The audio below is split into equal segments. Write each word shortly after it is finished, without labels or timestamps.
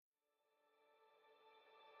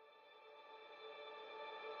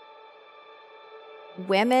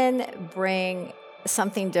women bring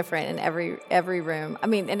something different in every room. I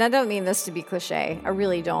mean, and I don't mean this to be cliche. I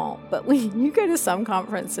really don't. But when you go to some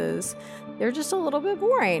conferences, they're just a little bit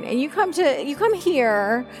boring. And you come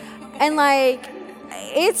here and like,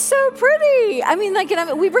 it's so pretty. I mean, like,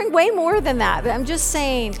 we bring way more than that. But I'm just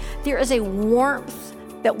saying there is a warmth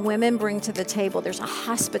that women bring to the table. There's a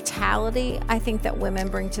hospitality, I think, that women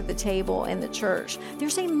bring to the table in the church.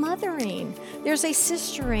 There's a mothering. There's a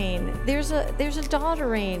sistering. There's a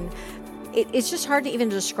daughtering. It's just hard to even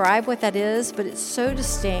describe what that is, but it's so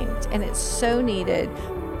distinct and it's so needed.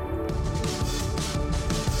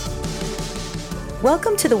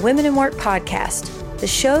 Welcome to the Women in Work podcast, the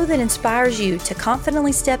show that inspires you to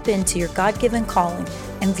confidently step into your God-given calling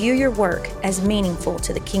and view your work as meaningful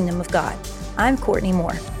to the kingdom of God. I'm Courtney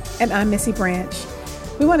Moore. And I'm Missy Branch.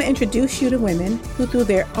 We want to introduce you to women who, through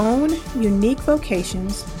their own unique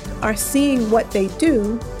vocations, are seeing what they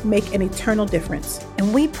do make an eternal difference.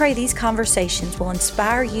 And we pray these conversations will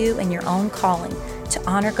inspire you in your own calling to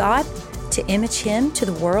honor God, to image Him to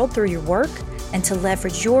the world through your work, and to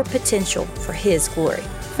leverage your potential for His glory.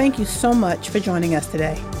 Thank you so much for joining us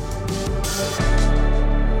today.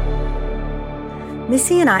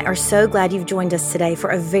 Missy and I are so glad you've joined us today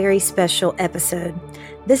for a very special episode.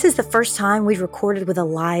 This is the first time we've recorded with a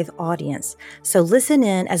live audience, so listen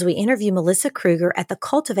in as we interview Melissa Kruger at the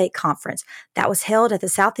Cultivate Conference that was held at the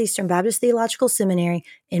Southeastern Baptist Theological Seminary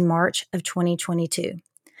in March of 2022.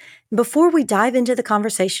 Before we dive into the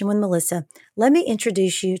conversation with Melissa, let me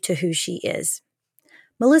introduce you to who she is.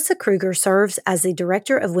 Melissa Kruger serves as the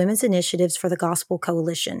Director of Women's Initiatives for the Gospel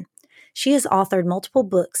Coalition. She has authored multiple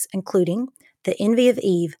books, including The Envy of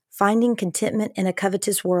Eve, Finding Contentment in a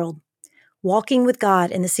Covetous World, Walking with God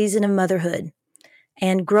in the Season of Motherhood,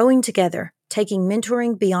 and Growing Together, Taking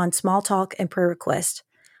Mentoring Beyond Small Talk and Prayer Request.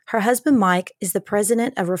 Her husband, Mike, is the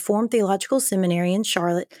president of Reformed Theological Seminary in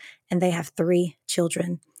Charlotte, and they have 3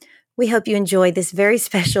 children. We hope you enjoy this very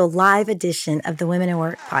special live edition of the Women in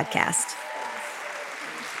Work podcast.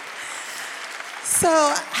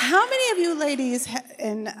 So how many of you ladies,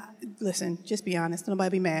 and listen, just be honest,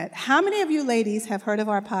 nobody be mad. How many of you ladies have heard of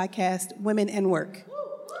our podcast, Women in Work?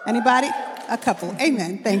 Anybody? A couple.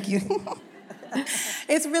 Amen. Thank you.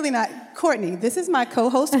 It's really not. Courtney, this is my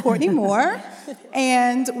co-host, Courtney Moore,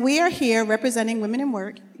 and we are here representing Women in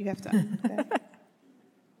Work. You have to. Okay.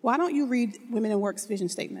 Why don't you read Women in Work's vision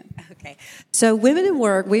statement? Okay. So Women in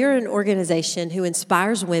Work, we are an organization who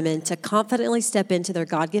inspires women to confidently step into their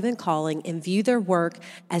God-given calling and view their work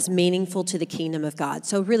as meaningful to the kingdom of God.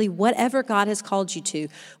 So really, whatever God has called you to,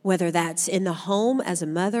 whether that's in the home as a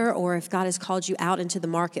mother or if God has called you out into the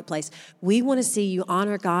marketplace, we want to see you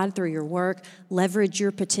honor God through your work, leverage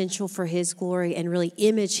your potential for His glory, and really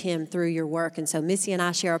image Him through your work. And so Missy and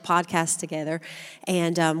I share a podcast together,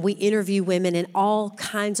 and we interview women in all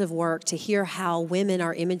kinds of work to hear how women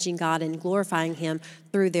are imaging God and glorifying Him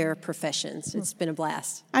through their professions. It's been a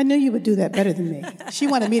blast. I knew you would do that better than me. She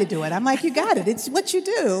wanted me to do it. I'm like, you got it. It's what you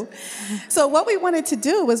do. So what we wanted to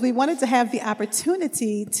do was we wanted to have the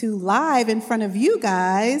opportunity to live in front of you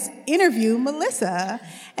guys interview Melissa.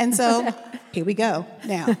 And so here we go.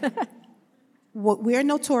 Now, we're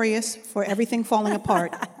notorious for everything falling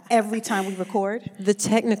apart every time we record. The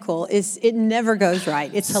technical it never goes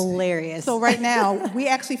right. It's hilarious. So right now, we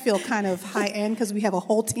actually feel kind of high end because we have a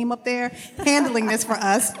whole team up there handling this for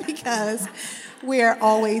us because we're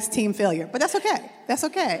always team failure. But that's okay. That's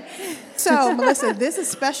okay. So, Melissa, this is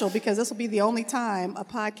special because this will be the only time a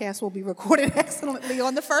podcast will be recorded excellently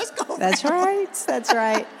on the first go-round. That's right. That's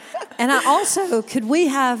right. And I also, could we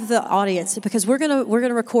have the audience, because we're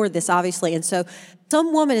gonna record this, obviously, and so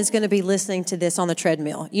some woman is going to be listening to this on the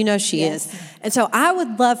treadmill. You know she is. And so I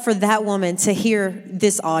would love for that woman to hear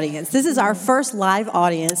this audience. This is our first live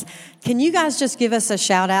audience. Can you guys just give us a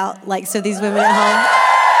shout out, like, so these women at home?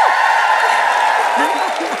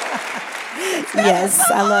 Yes,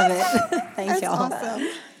 I love it. Thank y'all. Awesome.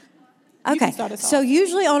 Okay, so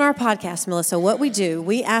usually on our podcast, Melissa, what we do,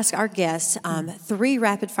 we ask our guests 3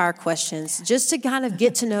 rapid-fire questions just to kind of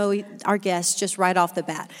get to know our guests just right off the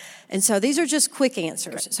bat. And so these are just quick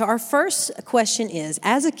answers. So our first question is,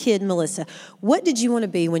 as a kid, Melissa, what did you want to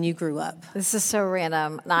be when you grew up? This is so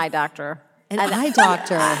random. An eye doctor. An eye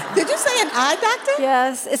doctor. Did you say an eye doctor?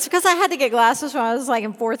 Yes. It's because I had to get glasses when I was like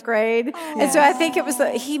in 4th grade. And so I think it was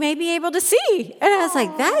he may be able to see. And I was like,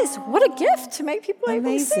 what a gift to make people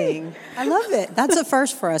able to see. Amazing. I love it. That's a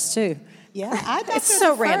first for us, too. Yeah, eye doctor. It's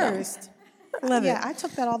so random. First. Love it. Yeah, I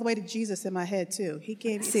took that all the way to Jesus in my head, too. He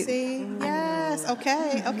gave me, see? Yes,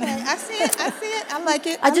 okay. I see it. I like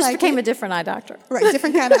it. I just became a different eye doctor. Right,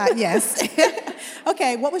 different kind of eye, yes.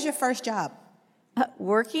 Okay, what was your first job?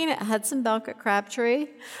 Working at Hudson Belk at Crabtree.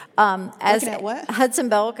 Working at what? Hudson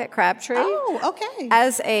Belk at Crabtree. Oh,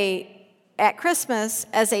 okay. At Christmas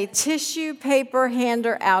as a tissue paper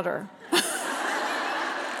hander-outer.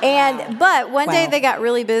 But one day they got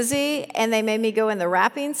really busy and they made me go in the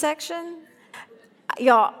wrapping section.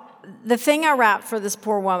 Y'all, the thing I wrapped for this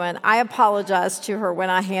poor woman, I apologized to her when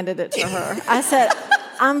I handed it to her. I said,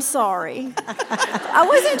 I'm sorry. I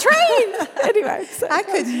wasn't trained. Anyway. So. I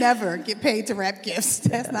could never get paid to wrap gifts.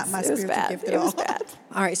 That's not my spiritual gift at all. It was bad.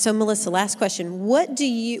 All right, so Melissa, last question. What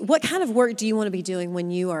kind of work do you want to be doing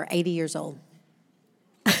when you are 80 years old?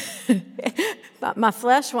 My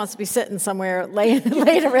flesh wants to be sitting somewhere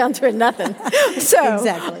laying around doing nothing. So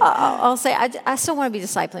exactly. I'll say I still want to be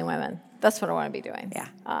discipling women. That's what I want to be doing. Yeah.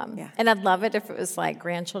 And I'd love it if it was like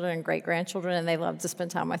grandchildren and great-grandchildren and they love to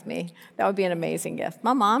spend time with me. That would be an amazing gift.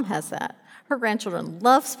 My mom has that. Her grandchildren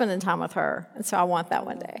love spending time with her. And so I want that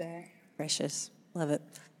one day. Precious. Love it.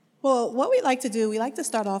 Well, what we like to do, we like to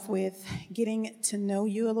start off with getting to know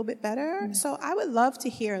you a little bit better. Mm-hmm. So I would love to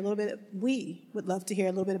hear we would love to hear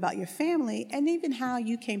a little bit about your family and even how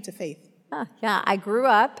you came to faith. Yeah, I grew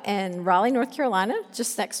up in Raleigh, North Carolina,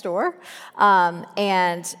 just next door,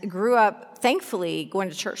 and grew up, thankfully, going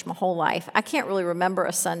to church my whole life. I can't really remember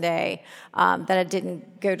a Sunday that I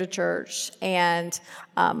didn't go to church, and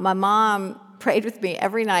my mom prayed with me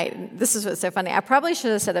every night. This is what's so funny. I probably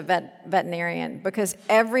should have said a veterinarian, because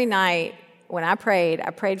every night when I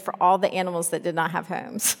prayed for all the animals that did not have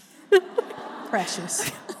homes. Precious.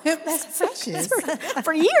 That's precious.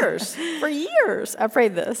 For years, I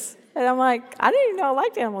prayed this. And I'm like, I didn't even know I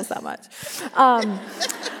liked animals that much.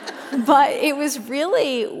 But it was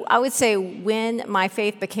really, I would say, when my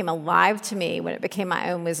faith became alive to me, when it became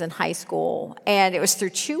my own, was in high school. And it was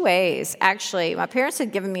through two ways, actually. My parents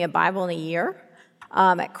had given me a Bible in a year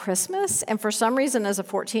at Christmas. And for some reason, as a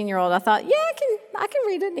 14-year-old, I thought, yeah, I can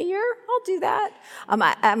read it in a year. I'll do that.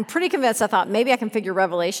 I'm pretty convinced. I thought maybe I can figure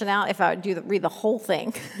Revelation out if I would read the whole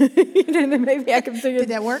thing. Maybe I can figure. Did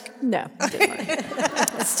that work? No, it didn't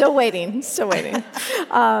work. Still waiting.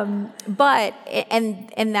 But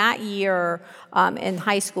in that year in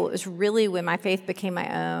high school, it was really when my faith became my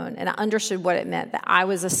own, and I understood what it meant that I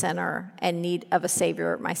was a sinner and need of a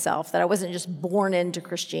Savior myself, that I wasn't just born into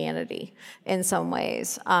Christianity in some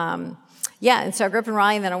ways. And so I grew up in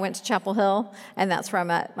Raleigh, and then I went to Chapel Hill, and that's where I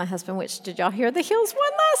met my husband, which, did y'all hear the Hills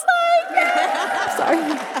won last night? Sorry.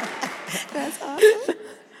 That's awesome.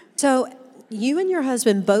 So you and your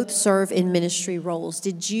husband both serve in ministry roles.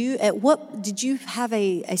 Did you have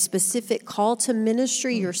a specific call to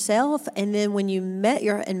ministry yourself? And then when you met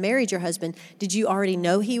and married your husband, did you already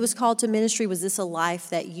know he was called to ministry? Was this a life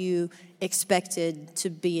that you expected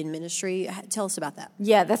to be in ministry? Tell us about that.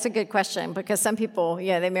 Yeah, that's a good question, because some people,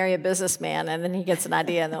 they marry a businessman and then he gets an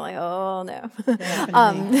idea and they're like, oh, no.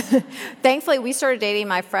 Thankfully, we started dating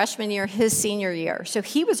my freshman year, his senior year. So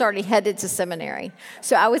he was already headed to seminary.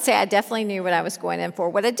 So I would say I definitely knew what I was going in for.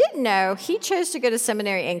 What I didn't know, he chose to go to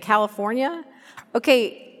seminary in California.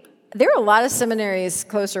 Okay, there are a lot of seminaries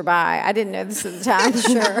closer by. I didn't know this at the time.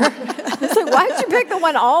 Sure. It's like, why did you pick the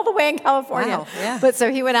one all the way in California? Wow, yeah. But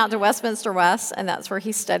so he went out to Westminster West, and that's where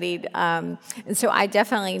he studied. And so I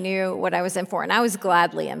definitely knew what I was in for, and I was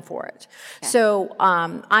gladly in for it. Okay. So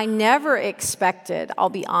I never expected, I'll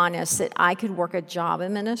be honest, that I could work a job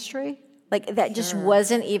in ministry. Like, that just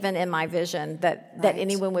wasn't even in my vision that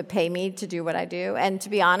anyone would pay me to do what I do. And to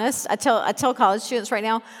be honest, I tell college students right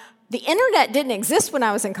now, the internet didn't exist when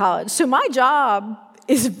I was in college, so my job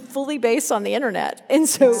is fully based on the internet. And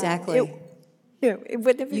so exactly. It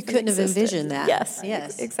wouldn't have you couldn't existed. have envisioned that.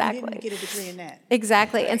 Yes, exactly. You didn't get a degree in that.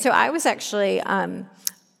 Exactly. And so I was actually,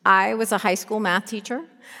 I was a high school math teacher,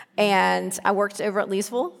 and I worked over at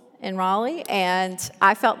Leesville in Raleigh, and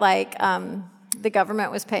I felt like the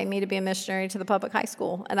government was paying me to be a missionary to the public high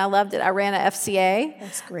school, and I loved it. I ran a FCA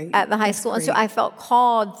That's great. at the high school, great. And so I felt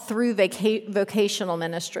called through vocational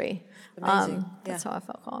ministry. Amazing. That's how I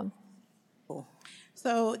felt called.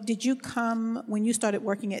 So did you come, when you started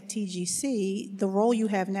working at TGC, the role you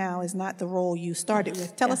have now is not the role you started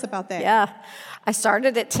with. Tell us about that. Yeah. I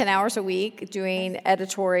started at 10 hours a week doing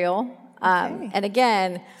editorial. And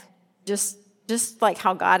again, just like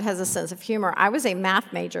how God has a sense of humor, I was a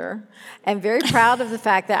math major and very proud of the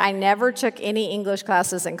fact that I never took any English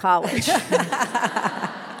classes in college.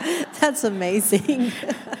 That's amazing.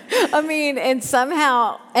 I mean, and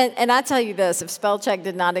somehow, and I tell you this, if spell check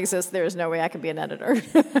did not exist, there is no way I could be an editor.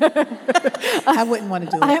 I wouldn't want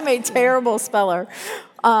to do it. I am a terrible speller.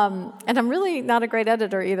 And I'm really not a great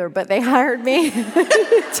editor either, but they hired me to do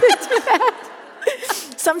that.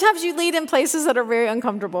 sometimes you lead in places that are very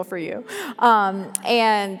uncomfortable for you.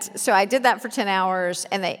 And so I did that for 10 hours,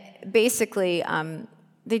 and they basically,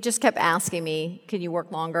 they just kept asking me, can you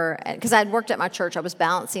work longer? Because I'd worked at my church. I was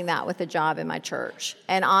balancing that with a job in my church.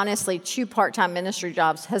 And honestly, 2 part-time ministry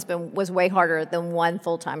jobs was way harder than 1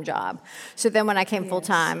 full-time job. So then when I came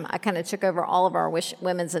full-time, I kind of took over all of our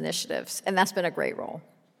women's initiatives, and that's been a great role.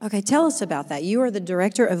 Okay, tell us about that. You are the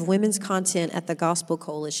director of women's content at the Gospel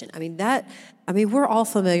Coalition. We're all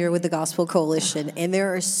familiar with the Gospel Coalition, and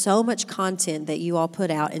there is so much content that you all put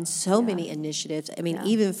out and so many initiatives.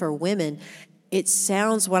 Even for women, it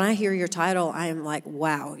sounds, when I hear your title, I am like,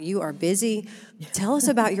 wow, you are busy. Tell us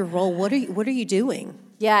about your role. What are you doing?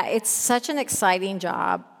 Yeah, it's such an exciting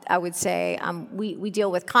job, I would say. We deal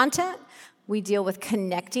with content. We deal with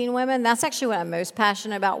connecting women. That's actually what I'm most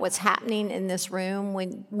passionate about, what's happening in this room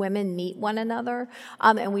when women meet one another.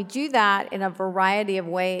 And we do that in a variety of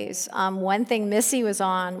ways. One thing, Missy was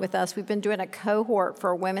on with us. We've been doing a cohort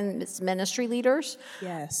for women's ministry leaders.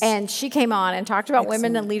 Yes. And she came on and talked about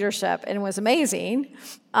women in leadership, and it was amazing.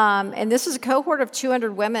 And this is a cohort of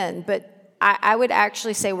 200 women, but I would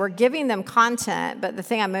actually say we're giving them content, but the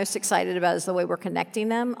thing I'm most excited about is the way we're connecting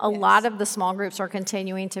them. A lot of the small groups are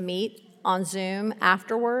continuing to meet on Zoom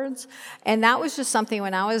afterwards. And that was just something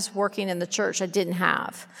when I was working in the church I didn't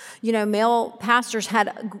have. Male pastors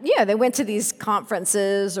they went to these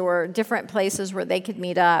conferences or different places where they could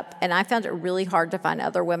meet up. And I found it really hard to find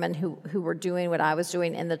other women who were doing what I was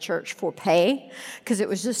doing in the church for pay, because it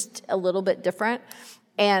was just a little bit different.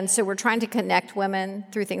 And so we're trying to connect women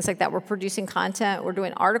through things like that. We're producing content. We're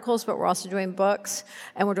doing articles, but we're also doing books.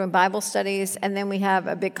 And we're doing Bible studies. And then we have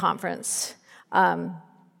a big conference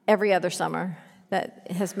every other summer that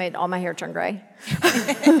has made all my hair turn gray.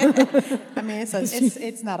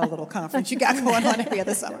 It's not a little conference you got going on every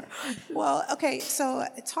other summer. Well, okay, so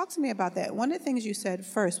talk to me about that. One of the things you said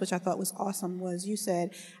first, which I thought was awesome, was you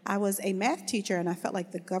said, I was a math teacher and I felt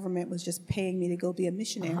like the government was just paying me to go be a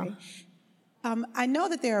missionary. I know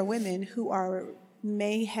that there are women who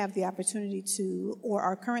may have the opportunity to, or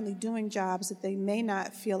are currently doing jobs that they may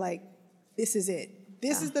not feel like this is it.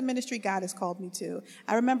 This is the ministry God has called me to.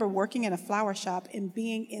 I remember working in a flower shop and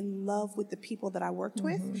being in love with the people that I worked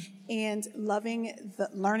with, and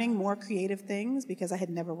learning more creative things, because I had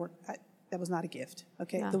never worked. That was not a gift.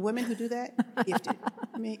 Okay, the women who do that, gifted.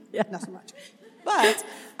 Not so much. But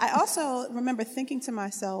I also remember thinking to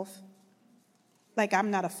myself, like, I'm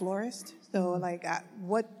not a florist, so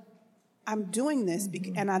I'm doing this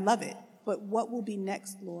and I love it. But what will be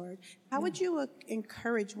next, Lord? How would you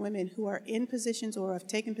encourage women who are in positions or have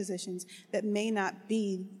taken positions that may not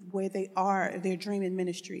be where they are, their dream in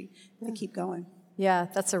ministry, to keep going? Yeah,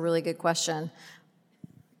 that's a really good question.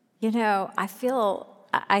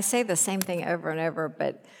 I say the same thing over and over,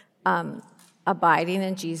 but abiding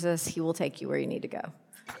in Jesus, He will take you where you need to go.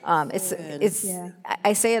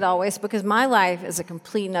 I say it always because my life is a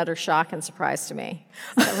complete and utter shock and surprise to me.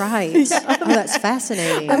 Right. Oh, that's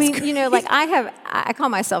fascinating. I call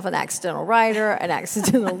myself an accidental writer, an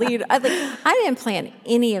accidental leader. I didn't plan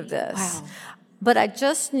any of this. Wow. But I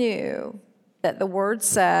just knew that the Word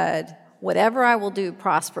said, whatever I will do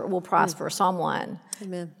will prosper. Psalm 1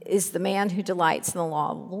 is the man who delights in the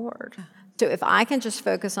law of the Lord. So if I can just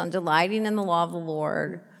focus on delighting in the law of the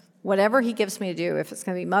Lord, whatever He gives me to do, if it's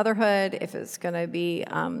going to be motherhood, if it's going to be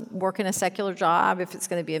working a secular job, if it's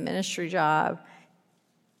going to be a ministry job,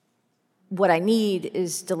 what I need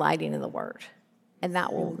is delighting in the Word. And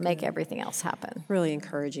that will make everything else happen. Really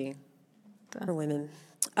encouraging for women.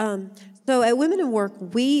 So at Women in Work,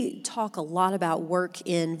 we talk a lot about work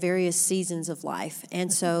in various seasons of life.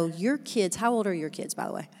 And so your kids, how old are your kids, by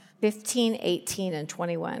the way? 15, 18, and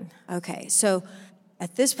 21. Okay, so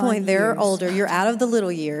at this point, they're older. You're out of the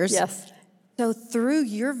little years. Yes. So through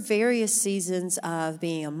your various seasons of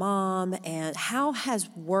being a mom, and how has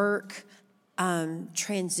work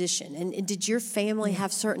transitioned? And did your family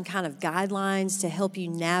have certain kind of guidelines to help you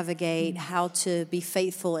navigate how to be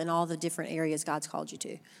faithful in all the different areas God's called you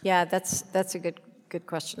to? Yeah, that's a good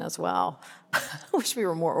question as well. I wish we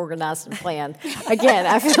were more organized and planned. Again,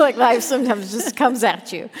 I feel like life sometimes just comes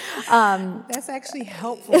at you. That's actually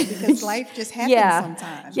helpful because life just happens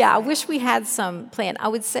sometimes. Yeah, I wish we had some plan. I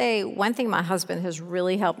would say one thing my husband has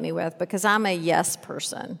really helped me with, because I'm a yes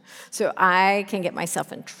person, so I can get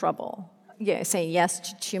myself in trouble. Saying yes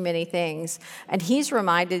to too many things. And he's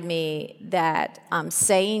reminded me that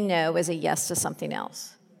saying no is a yes to something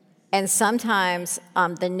else. And sometimes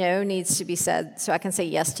the no needs to be said so I can say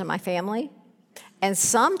yes to my family. And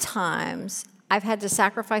sometimes I've had to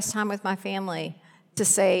sacrifice time with my family to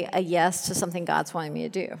say a yes to something God's wanting me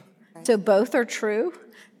to do. So both are true.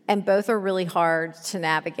 And both are really hard to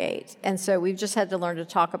navigate. And so we've just had to learn to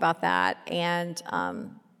talk about that and,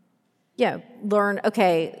 learn,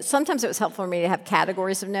 okay, sometimes it was helpful for me to have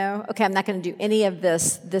categories of no. Okay, I'm not going to do any of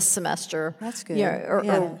this semester. That's good.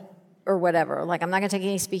 Or whatever. Like, I'm not going to take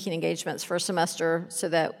any speaking engagements for a semester so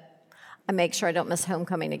that I make sure I don't miss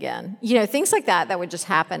homecoming again. Things like that would just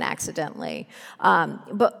happen accidentally.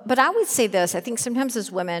 But I would say this. I think sometimes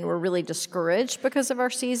as women, we're really discouraged because of our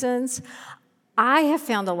seasons. I have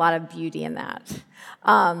found a lot of beauty in that.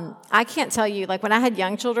 I can't tell you, like when I had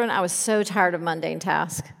young children, I was so tired of mundane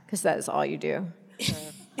tasks because that is all you do.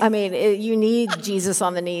 I mean, you need Jesus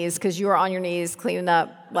on the knees because you are on your knees cleaning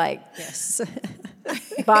up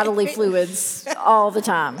bodily fluids all the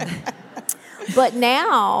time. But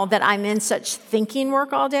now that I'm in such thinking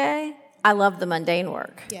work all day, I love the mundane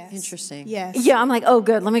work. Yes. Interesting. Yes. Yeah, I'm like, oh,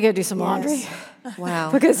 good, let me go do some laundry.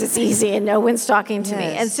 Wow. Because it's easy and no one's talking to me.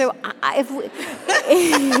 And so No,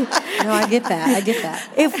 I get that.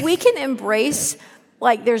 if we can embrace,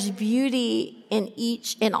 like, there's beauty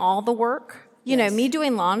in all the work. Me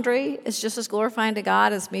doing laundry is just as glorifying to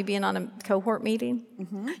God as me being on a cohort meeting.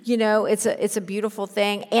 Mm-hmm. It's a beautiful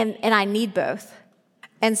thing, and I need both.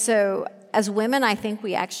 And so as women, I think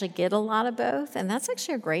we actually get a lot of both, and that's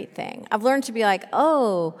actually a great thing. I've learned to be like,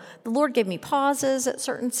 oh, the Lord gave me pauses at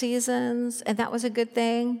certain seasons, and that was a good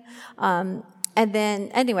thing. And then,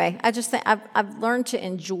 anyway, I just think I've learned to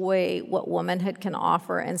enjoy what womanhood can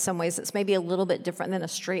offer in some ways that's maybe a little bit different than a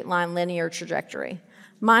straight line linear trajectory.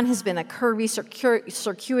 Mine has been a curvy,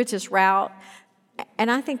 circuitous route, and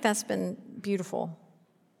I think that's been beautiful.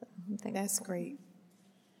 That's great.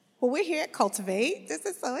 Well, we're here at Cultivate. This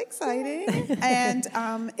is so exciting. And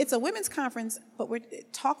it's a women's conference, but we're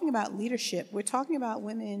talking about leadership. We're talking about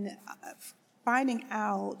women finding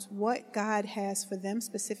out what God has for them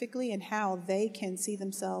specifically and how they can see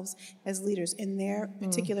themselves as leaders in their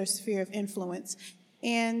particular sphere of influence.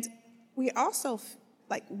 And we also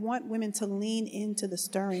want women to lean into the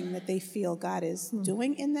stirring that they feel God is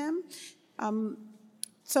doing in them.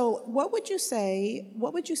 So what would you say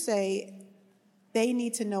they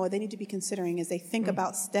need to know or they need to be considering as they think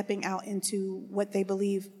about stepping out into what they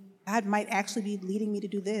believe God might actually be leading me to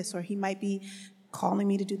do this, or he might be calling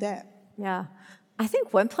me to do that? Yeah. I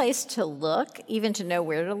think one place to look, even to know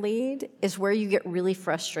where to lead, is where you get really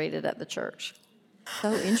frustrated at the church.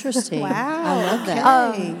 So interesting. Wow. I love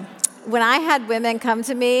that. Okay. When I had women come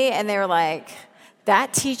to me and they were like,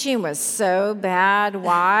 that teaching was so bad,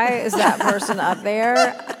 why is that person up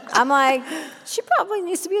there? I'm like, she probably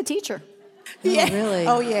needs to be a teacher. Yeah. Oh, really?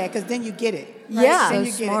 Oh, yeah, because then you get it. Right? Yeah. Then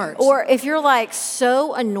So you get smart. it. Or if you're like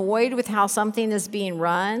so annoyed with how something is being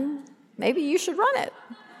run, maybe you should run it.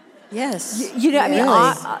 Yes. I mean,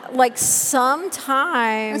 Really? like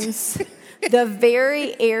sometimes the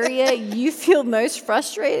very area you feel most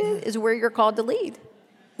frustrated is where you're called to lead.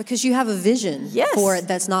 Because you have a vision Yes. for it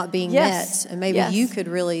that's not being Yes. met. And maybe Yes. you could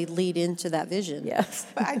really lead into that vision. Yes.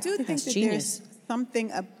 But I do think That's that genius. there's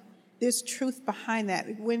something, there's truth behind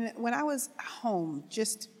that. When I was home,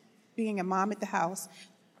 just being a mom at the house,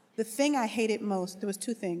 the thing I hated most, there was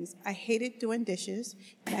two things. I hated doing dishes,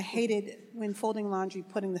 and I hated when folding laundry,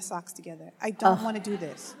 putting the socks together. I don't want to do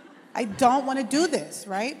this. I don't want to do this,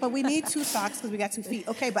 right? But we need 2 socks because we got 2 feet.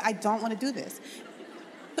 Okay, but I don't want to do this.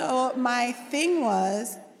 So my thing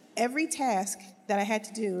was, every task that I had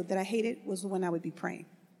to do that I hated was when I would be praying.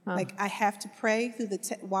 Like, I have to pray through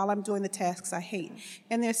while I'm doing the tasks I hate.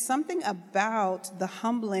 And there's something about the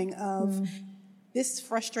humbling of, this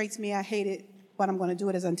frustrates me, I hate it, but I'm going to do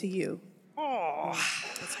it as unto you. Oh,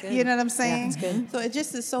 That's good. you know what I'm saying? that's good. So it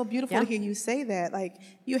just is so beautiful to hear you say that. Like,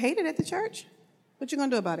 you hate it at the church? What you going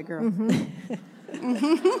to do about it, girl? No,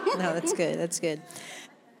 that's good. That's good.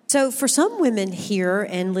 So for some women here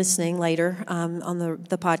and listening later on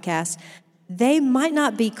the podcast, they might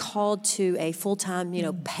not be called to a full-time,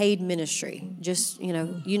 paid ministry. Just,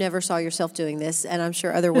 you never saw yourself doing this, and I'm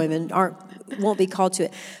sure other women won't be called to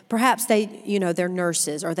it. Perhaps they, they're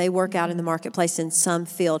nurses or they work out in the marketplace in some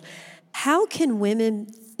field. How can women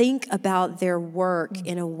think about their work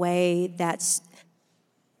in a way that's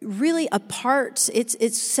really apart?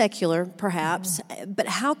 It's secular, perhaps, but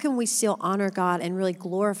how can we still honor God and really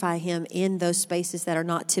glorify Him in those spaces that are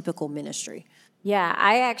not typical ministry? Yeah,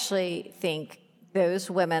 I actually think those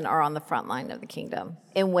women are on the front line of the kingdom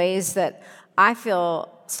in ways that I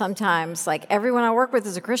feel sometimes like everyone I work with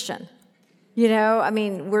is a Christian. I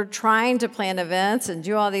mean, we're trying to plan events and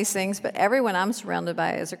do all these things, but everyone I'm surrounded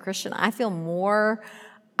by is a Christian. I feel more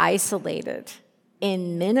isolated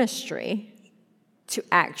in ministry to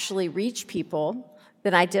actually reach people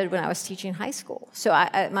than I did when I was teaching high school. So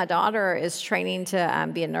my daughter is training to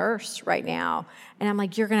be a nurse right now, and I'm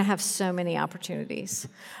like, you're going to have so many opportunities.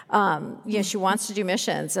 She wants to do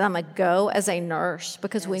missions, and I'm like, go as a nurse,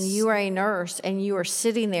 because when you are a nurse and you are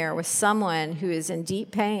sitting there with someone who is in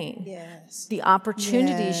deep pain, the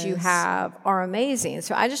opportunities you have are amazing.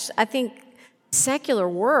 So I think secular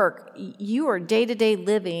work, you are day-to-day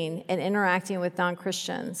living and interacting with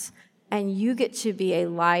non-Christians, and you get to be a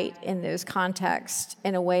light in those contexts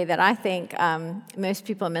in a way that I think most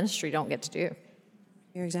people in ministry don't get to do.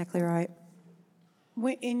 You're exactly right.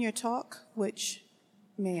 In your talk, which,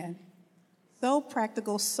 man, so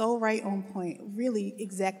practical, so right on point, really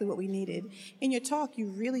exactly what we needed. In your talk, you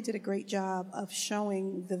really did a great job of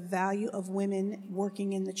showing the value of women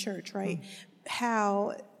working in the church, right?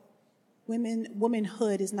 How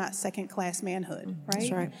womanhood is not second-class manhood, right?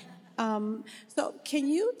 That's right. So can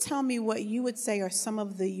you tell me what you would say are some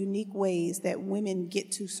of the unique ways that women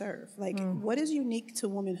get to serve? Like, what is unique to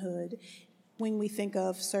womanhood when we think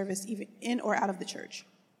of service even in or out of the church?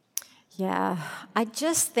 Yeah, I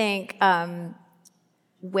just think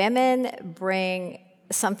women bring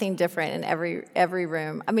something different in every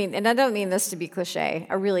room. I mean, and I don't mean this to be cliche.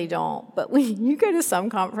 I really don't. But when you go to some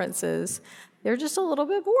conferences, they're just a little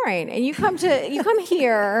bit boring. And you come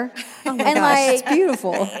here, Oh my and gosh, like, it's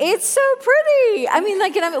beautiful. It's so pretty. I mean,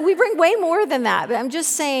 like, we bring way more than that. But I'm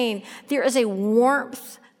just saying, there is a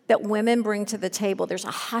warmth that women bring to the table. There's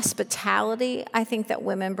a hospitality, I think, that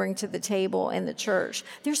women bring to the table in the church.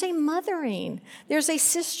 There's a mothering. There's a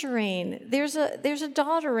sistering. There's a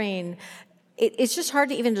daughtering. It's just hard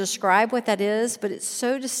to even describe what that is, but it's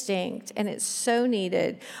so distinct and it's so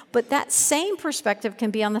needed. But that same perspective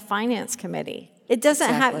can be on the finance committee. It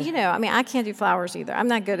doesn't have, I mean, I can't do flowers either. I'm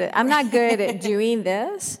not good at doing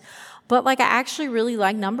this, but like I actually really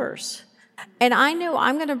like numbers. And I know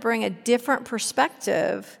I'm going to bring a different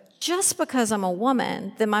perspective just because I'm a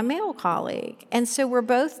woman than my male colleague. And so we're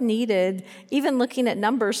both needed, even looking at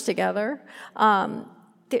numbers together.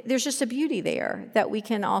 There's just a beauty there that we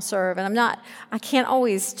can all serve. And I can't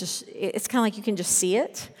always it's kind of like you can just see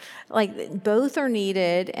it. Like both are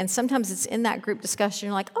needed. And sometimes it's in that group discussion,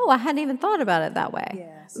 you're like, oh, I hadn't even thought about it that way.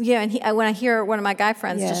 Yes. Yeah, and when I hear one of my guy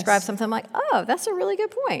friends describe something, I'm like, oh, that's a really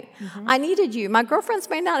good point. I needed you. My girlfriends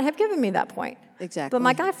may not have given me that point. Exactly. But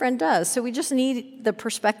my guy friend does. So we just need the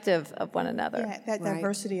perspective of one another. Yeah, that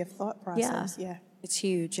diversity of thought process. Yeah. It's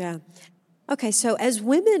huge, yeah. Okay, so as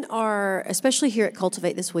women are, especially here at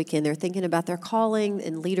Cultivate this weekend, they're thinking about their calling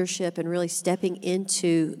and leadership and really stepping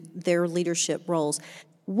into their leadership roles.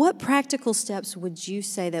 What practical steps would you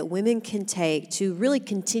say that women can take to really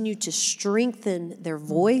continue to strengthen their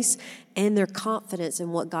voice and their confidence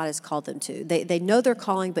in what God has called them to? They know their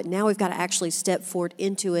calling, but now we've got to actually step forward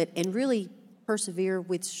into it and really persevere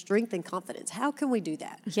with strength and confidence. How can we do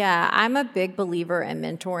that? Yeah, I'm a big believer in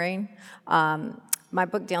mentoring. My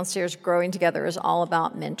book downstairs, Growing Together, is all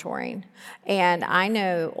about mentoring. And I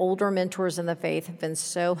know older mentors in the faith have been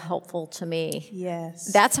so helpful to me. Yes.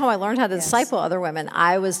 That's how I learned how to disciple other women.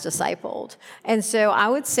 I was discipled. And so I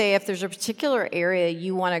would say if there's a particular area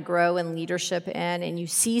you want to grow in leadership in and you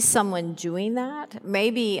see someone doing that,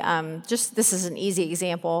 maybe this is an easy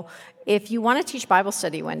example. If you want to teach Bible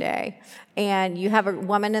study one day and you have a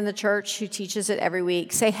woman in the church who teaches it every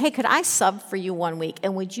week, say, hey, could I sub for you one week?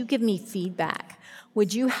 And would you give me feedback?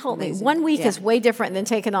 Would you help me? 1 week is way different than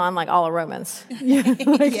taking on like all of Romans. Yes,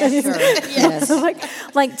 sure. Yes.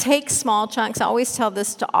 like take small chunks. I always tell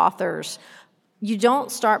this to authors. You don't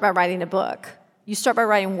start by writing a book. You start by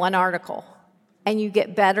writing one article. And you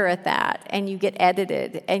get better at that. And you get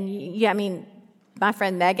edited. And my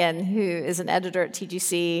friend Megan, who is an editor at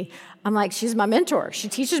TGC, I'm like, she's my mentor. She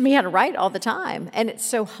teaches me how to write all the time. And it's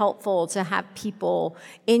so helpful to have people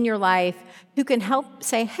in your life who can help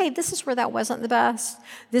say, hey, this is where that wasn't the best.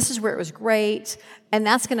 This is where it was great. And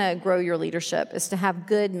that's going to grow your leadership, is to have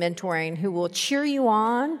good mentoring who will cheer you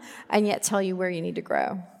on and yet tell you where you need to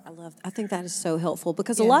grow. I think that is so helpful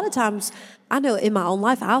because a lot of times I know in my own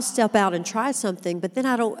life I'll step out and try something, but then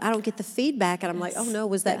I don't get the feedback, and I'm like, oh no,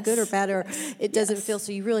 was that good or bad, or it doesn't feel.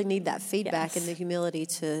 So you really need that feedback and the humility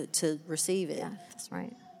to receive it. Yeah, that's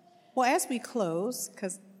right. Well, as we close,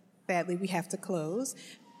 because sadly we have to close,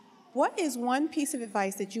 what is one piece of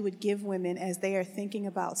advice that you would give women as they are thinking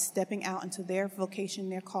about stepping out into their vocation,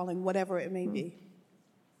 their calling, whatever it may be?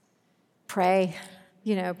 Pray.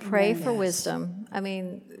 Pray for wisdom. I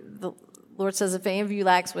mean, the Lord says, if any of you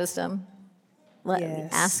lacks wisdom,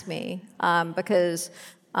 ask me. Because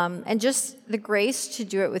and just the grace to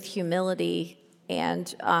do it with humility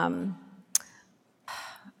and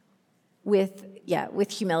with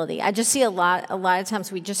with humility. I just see a lot of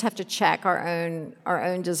times we just have to check our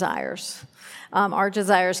own desires. Our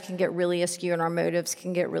desires can get really askew, and our motives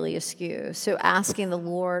can get really askew. So asking the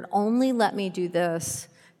Lord, only let me do this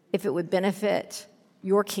if it would benefit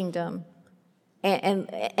your kingdom. And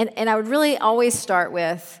I would really always start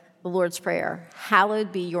with the Lord's Prayer,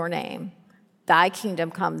 hallowed be your name, thy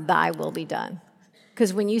kingdom come, thy will be done.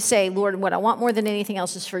 Because when you say, Lord, what I want more than anything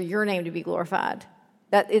else is for your name to be glorified,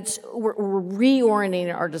 we're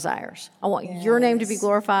reorienting our desires. I want your name to be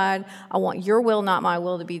glorified. I want your will, not my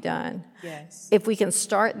will, to be done. Yes. If we can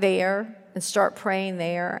start there and start praying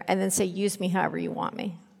there and then say, use me however you want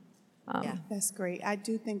me. That's great. I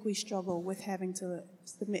do think we struggle with having to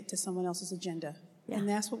submit to someone else's agenda. Yeah. And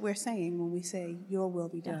that's what we're saying when we say, your will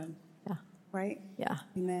be done. Yeah. Right? Yeah.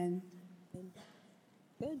 Amen.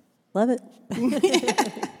 Good. Love it.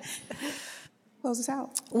 Close us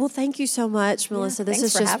out. Well, thank you so much, Melissa. This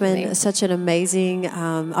has thanks for just having been me. such an amazing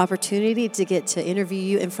opportunity to get to interview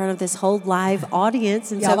you in front of this whole live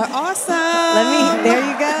audience. And Y'all are awesome.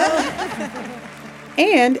 there you go.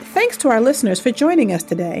 And thanks to our listeners for joining us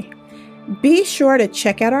today. Be sure to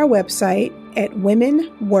check out our website at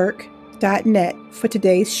womenwork.net for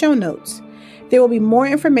today's show notes. There will be more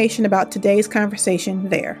information about today's conversation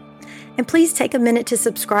there. And please take a minute to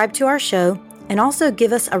subscribe to our show and also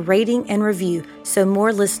give us a rating and review so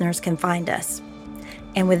more listeners can find us.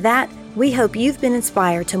 And with that, we hope you've been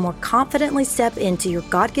inspired to more confidently step into your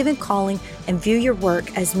God-given calling and view your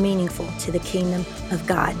work as meaningful to the kingdom of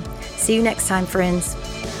God. See you next time, friends.